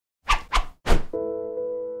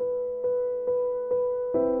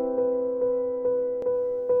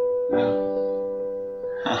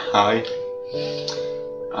Hi,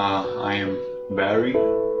 I am Barry,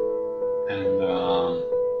 and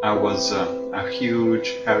I was a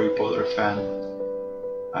huge Harry Potter fan.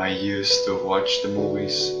 I used to watch the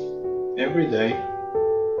movies every day,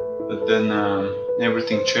 but then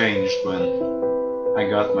everything changed when I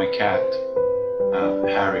got my cat,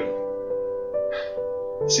 Harry.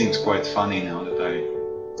 Seems quite funny now that I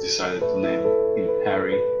decided to name him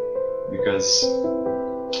Harry, because,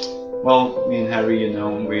 well, me and Harry,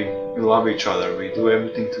 we love each other, we do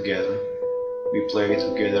everything together. We play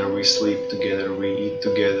together, we sleep together, we eat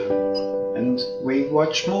together, and we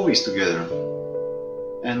watch movies together.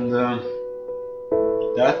 And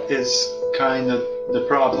that is kind of the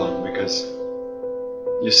problem, because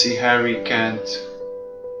you see, Harry can't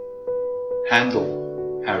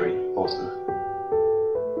handle Harry Potter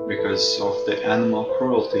because of the animal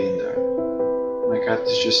cruelty in there. My cat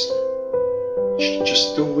is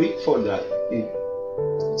just too weak for that.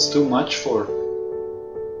 It's too much for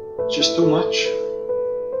her. Just too much.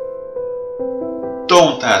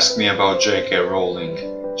 Don't ask me about J.K. Rowling.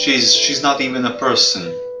 She's not even a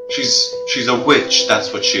person. She's a witch,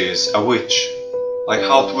 that's what she is, a witch. Like,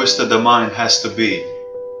 how twisted the mind has to be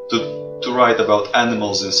to write about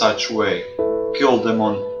animals in such a way. Kill them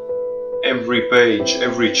on every page,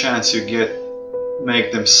 every chance you get,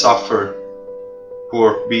 make them suffer,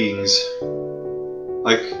 poor beings.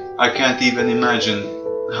 Like, I can't even imagine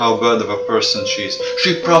how bad of a person she is.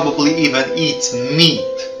 She probably even eats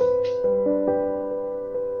meat.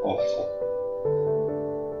 Awful.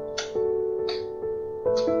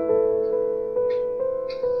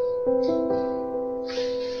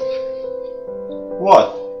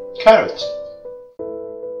 What? Carrots?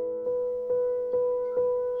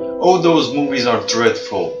 Oh, those movies are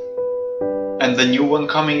dreadful. And the new one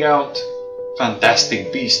coming out?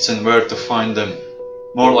 Fantastic Beasts and Where to Find Them.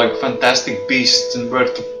 More like Fantastic Beasts and Where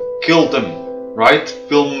to Kill Them, right,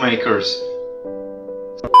 filmmakers?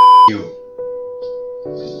 You.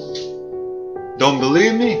 Don't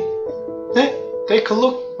believe me? Take a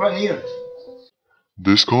look right here.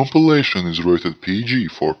 This compilation is rated PG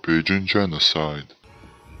for pigeon genocide.